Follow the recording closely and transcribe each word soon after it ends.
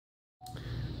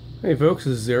Hey folks,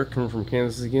 this is Eric coming from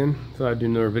Kansas again. Thought I'd do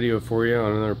another video for you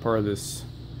on another part of this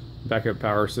backup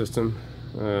power system.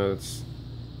 It's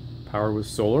powered with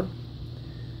solar.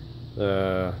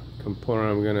 The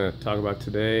component I'm going to talk about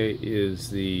today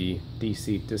is the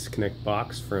DC disconnect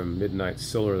box from Midnight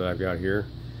Solar that I've got here.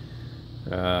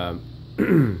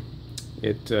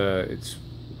 It's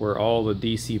where all the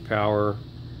DC power,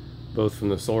 both from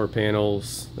the solar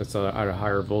panels, that's at a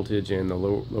higher voltage, and the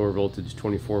lower voltage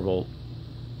 24 volt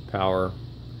power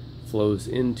flows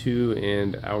into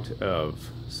and out of.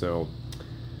 So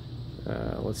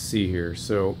let's see here.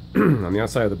 So on the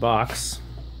outside of the box,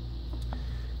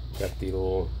 got the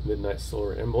little Midnight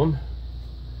Solar emblem,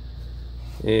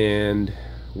 and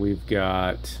we've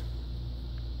got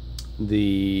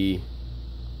the,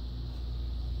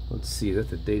 let's see, that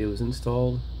the date it was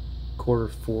installed,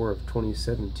 Q4 of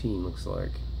 2017 looks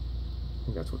like. I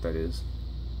think that's what that is.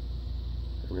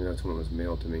 I mean, that's when it was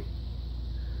mailed to me.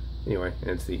 Anyway, and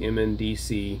it's the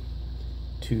MNDC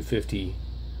 250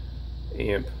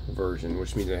 amp version,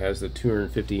 which means it has the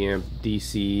 250 amp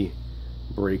DC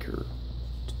breaker,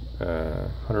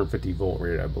 150 volt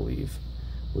rated, I believe,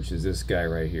 which is this guy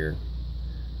right here.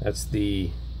 That's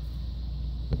the,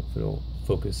 if it'll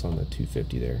focus on the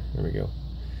 250 there, there we go.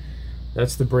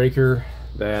 That's the breaker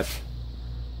that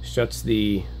shuts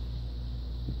the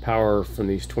power from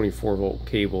these 24 volt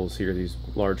cables here, these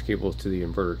large cables, to the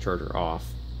inverter charger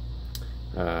off.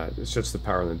 It shuts the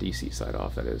power on the DC side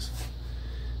off, that is.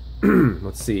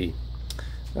 Let's see.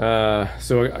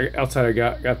 So outside I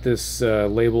got this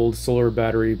labeled solar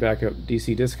battery backup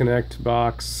DC disconnect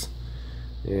box,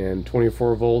 and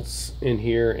 24 volts in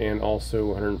here, and also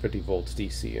 150 volts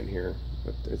DC in here,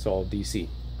 but it's all DC.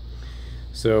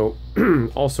 So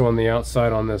also on the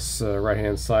outside, on this right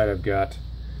hand side, I've got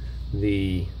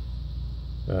the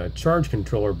charge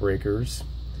controller breakers.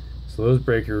 So those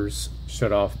breakers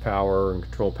shut off power and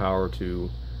control power to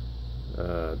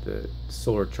the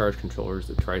solar charge controllers,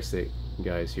 the Tri-State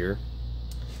guys here.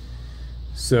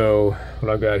 So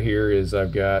what I've got here is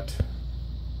I've got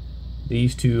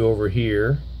these two over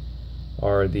here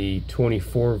are the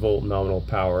 24 volt nominal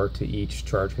power to each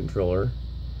charge controller.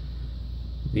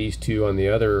 These two on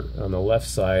the left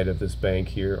side of this bank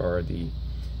here are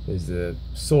is the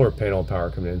solar panel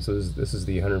power coming in. So this is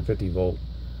the 150 volt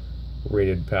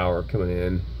rated power coming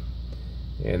in,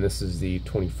 and this is the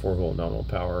 24 volt nominal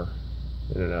power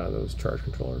in and out of those charge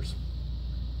controllers.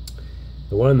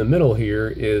 The one in the middle here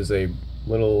is a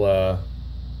little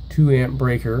 2 amp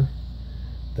breaker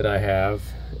that I have,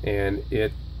 and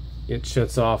it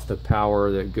shuts off the power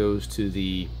that goes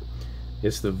to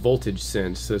it's the voltage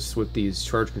sense. That's what these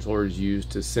charge controllers use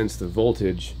to sense the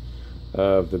voltage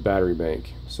of the battery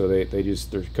bank. So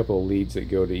there's a couple of leads that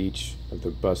go to each of the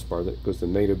bus bar, that goes to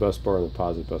the negative bus bar and the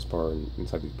positive bus bar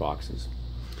inside these boxes.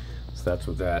 So that's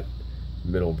what that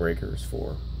middle breaker is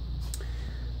for.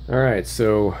 Alright,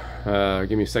 so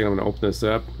give me a second, I'm going to open this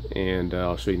up and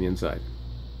I'll show you the inside.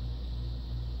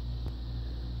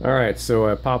 Alright, so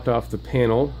I popped off the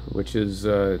panel, which is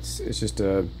it's just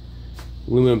a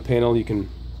aluminum panel you can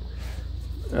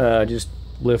just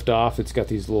lift off. It's got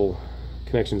these little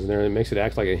connections in there that makes it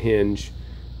act like a hinge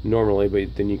normally,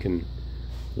 but then you can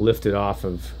lift it off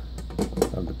of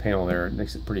the panel there. It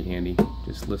makes it pretty handy.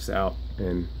 Just lifts out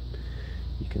and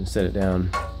you can set it down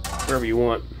wherever you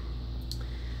want.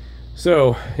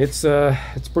 So it's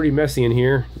pretty messy in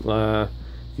here.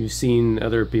 You've seen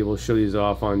other people show these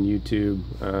off on YouTube.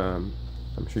 I'm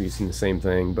sure you've seen the same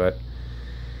thing, but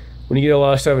when you get a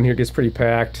lot of stuff in here, it gets pretty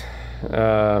packed,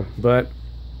 but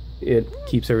it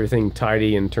keeps everything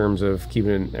tidy in terms of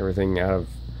keeping everything out of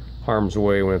harm's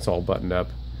way when it's all buttoned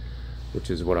up, which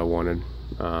is what I wanted.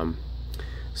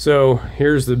 So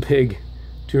here's the big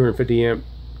 250 amp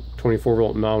 24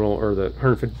 volt nominal, or the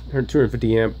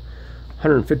 250 amp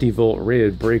 150 volt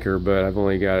rated breaker, but I've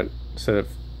only got it set up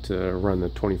to run the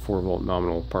 24 volt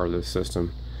nominal part of the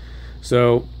system.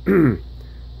 So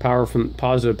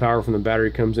positive power from the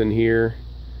battery comes in here,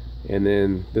 and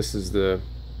then this is the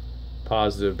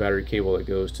positive battery cable that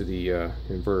goes to the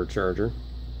inverter charger,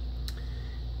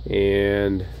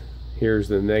 and here's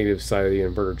the negative side of the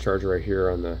inverter charger right here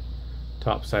on the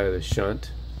top side of the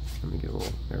shunt. Let me get a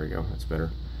little, there we go, that's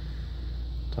better.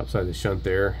 Top side of the shunt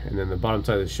there, and then the bottom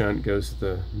side of the shunt goes to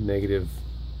the negative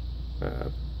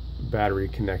battery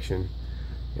connection,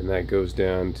 and that goes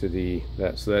down to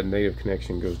so that negative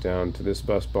connection goes down to this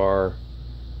bus bar.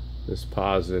 This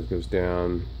positive goes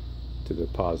down to the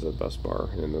positive bus bar,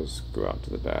 and then those go out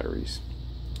to the batteries.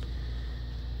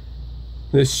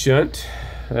 This shunt,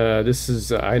 I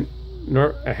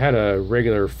had a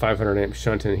regular 500 amp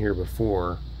shunt in here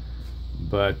before,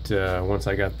 but once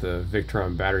I got the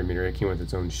Victron battery meter, it came with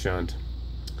its own shunt,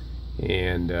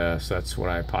 and so that's what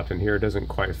I popped in here. It doesn't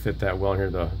quite fit that well in here.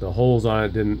 The holes on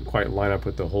it didn't quite line up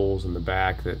with the holes in the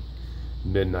back that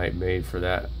Midnight made for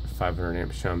that 500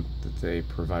 amp shunt that they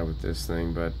provide with this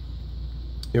thing, but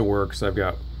it works. I've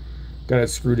got it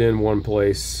screwed in one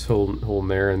place, holding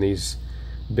there, and these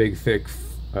big thick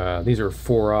these are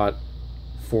 4/0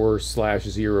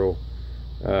 4/0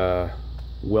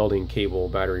 welding cable,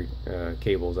 battery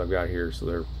cables I've got here, so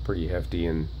they're pretty hefty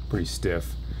and pretty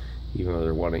stiff, even though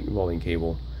they're welding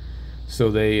cable.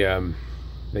 So they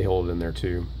hold it in there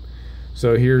too.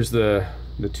 So here's two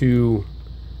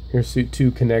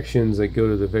connections that go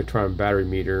to the Victron battery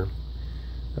meter.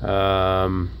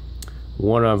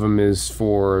 One of them is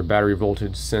for battery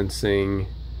voltage sensing.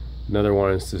 Another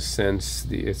one is to sense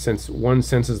one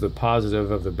senses the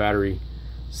positive of the battery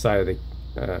side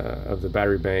of the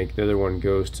battery bank. The other one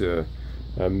goes to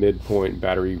a midpoint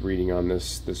battery reading on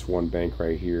this one bank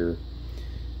right here.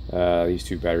 These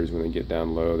two batteries, when they get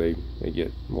down low, they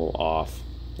get a little off.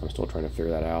 I'm still trying to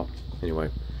figure that out. Anyway,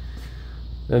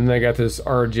 then I got this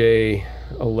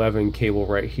RJ11 cable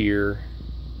right here.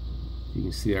 You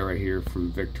can see that right here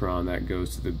from Victron. That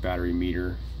goes to the battery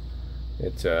meter.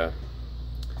 It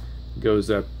goes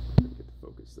up. Get the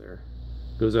focus there.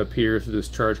 Goes up here through this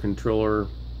charge controller.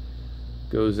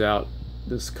 Goes out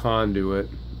this conduit,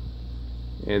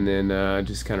 and then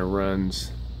just kind of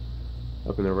runs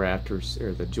up in the rafters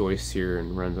or the joists here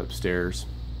and runs upstairs.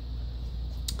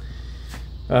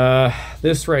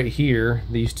 This right here,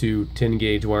 these two 10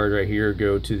 gauge wires right here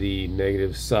go to the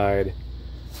negative side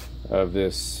of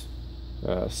this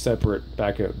separate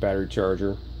backup battery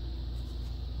charger.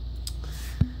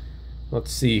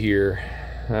 Let's see here.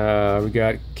 We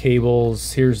got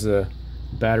cables. Here's the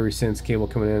battery sense cable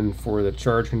coming in for the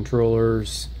charge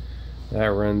controllers. That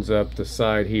runs up the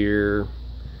side here.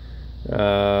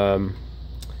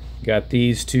 Got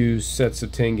these two sets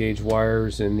of 10 gauge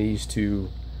wires and these two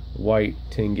white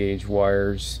 10 gauge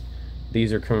wires.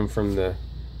 These are coming from the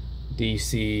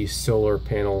DC solar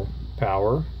panel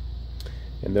power,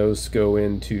 and those go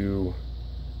into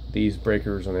these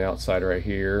breakers on the outside right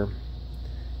here.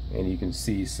 And you can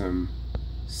see some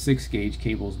 6 gauge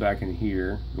cables back in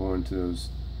here going to those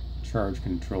charge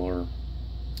controller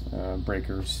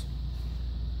breakers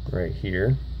right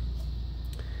here.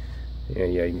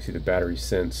 And yeah, you can see the battery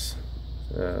sense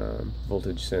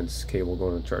voltage sense cable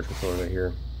going to the charge controller right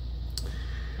here.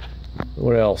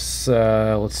 What else?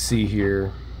 Let's see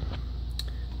here.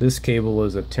 This cable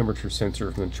is a temperature sensor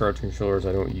from the charge controllers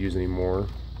I don't use anymore.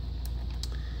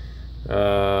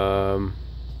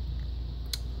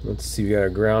 Let's see, we got a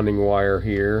grounding wire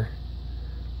here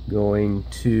going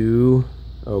to,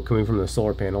 coming from the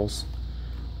solar panels.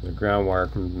 The ground wire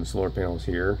comes from the solar panels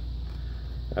here.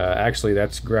 Actually,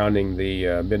 that's grounding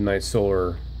the Midnight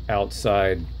Solar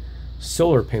outside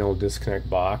solar panel disconnect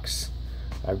box.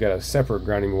 I've got a separate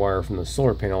grounding wire from the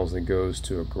solar panels that goes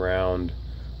to a ground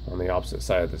on the opposite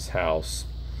side of this house.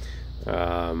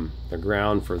 The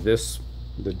ground for this,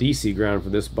 the DC ground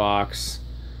for this box,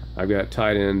 I've got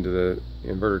tied into the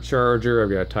inverter charger. I've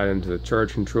got tied into the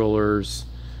charge controllers,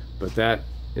 but that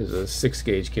is a 6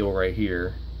 gauge cable right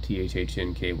here,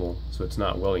 THHN cable. So it's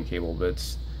not welding cable, but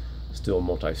it's still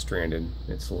multi-stranded.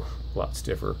 It's a lot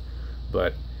stiffer,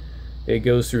 but it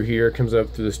goes through here, comes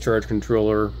up through this charge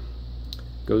controller,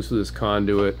 goes through this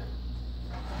conduit,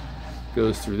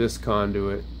 goes through this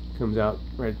conduit, comes out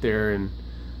right there and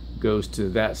goes to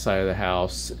that side of the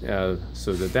house.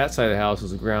 So that side of the house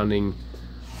is grounding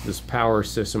this power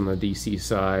system on the DC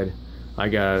side. I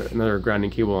got another grounding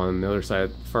cable on the other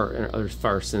side, other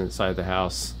far side of the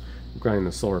house, grounding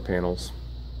the solar panels.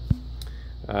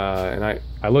 And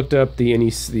I looked up the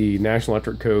National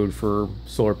Electric Code for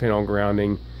solar panel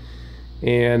grounding,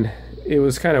 and it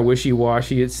was kind of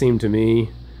wishy-washy, it seemed to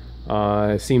me.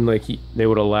 It seemed like they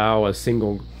would allow a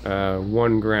single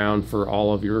one ground for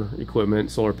all of your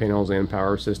equipment, solar panels and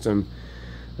power system,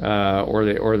 or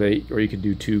you could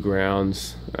do 2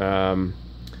 grounds.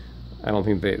 I don't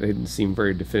think they didn't seem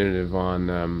very definitive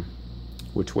on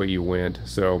which way you went.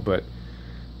 So, but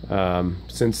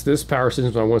since this power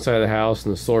system's on one side of the house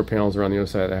and the solar panels are on the other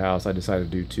side of the house, I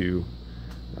decided to do 2.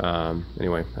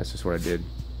 Anyway, that's just what I did.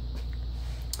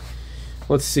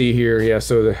 Let's see here. Yeah,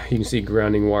 so you can see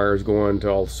grounding wires going to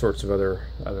all sorts of other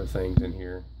things in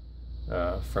here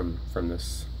from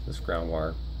this ground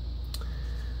wire.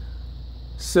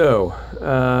 So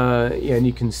yeah, and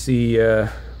you can see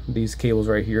these cables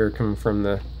right here coming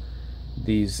from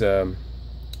these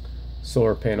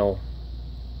solar panel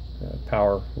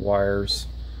power wires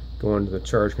going to the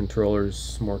charge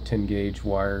controllers, more 10 gauge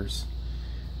wires.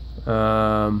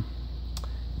 And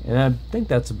I think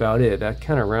that's about it. That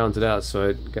kind of rounds it out. So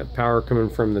I got power coming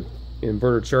from the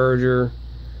inverter charger,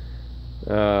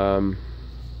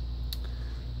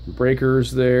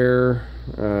 breakers there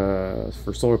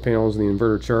for solar panels and the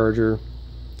inverter charger,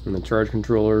 and the charge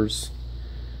controllers,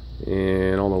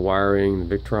 and all the wiring,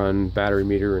 the Victron battery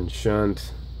meter and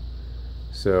shunt.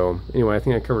 So anyway, I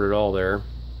think I covered it all there.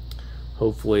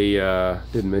 Hopefully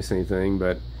didn't miss anything,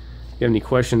 but if you have any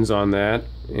questions on that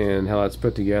and how that's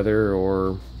put together,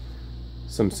 or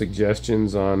some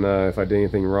suggestions on if I did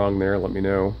anything wrong there, let me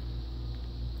know.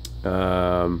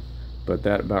 But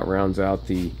that about rounds out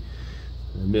the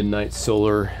Midnight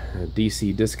Solar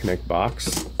DC disconnect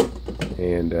box,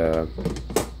 and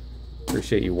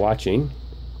appreciate you watching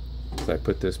as I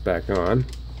put this back on.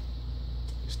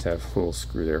 Just have a little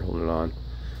screw there holding it on,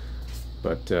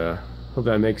 but hope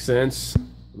that makes sense.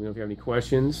 Let me know if you have any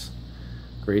questions.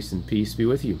 Grace and peace be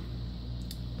with you.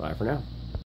 Bye for now.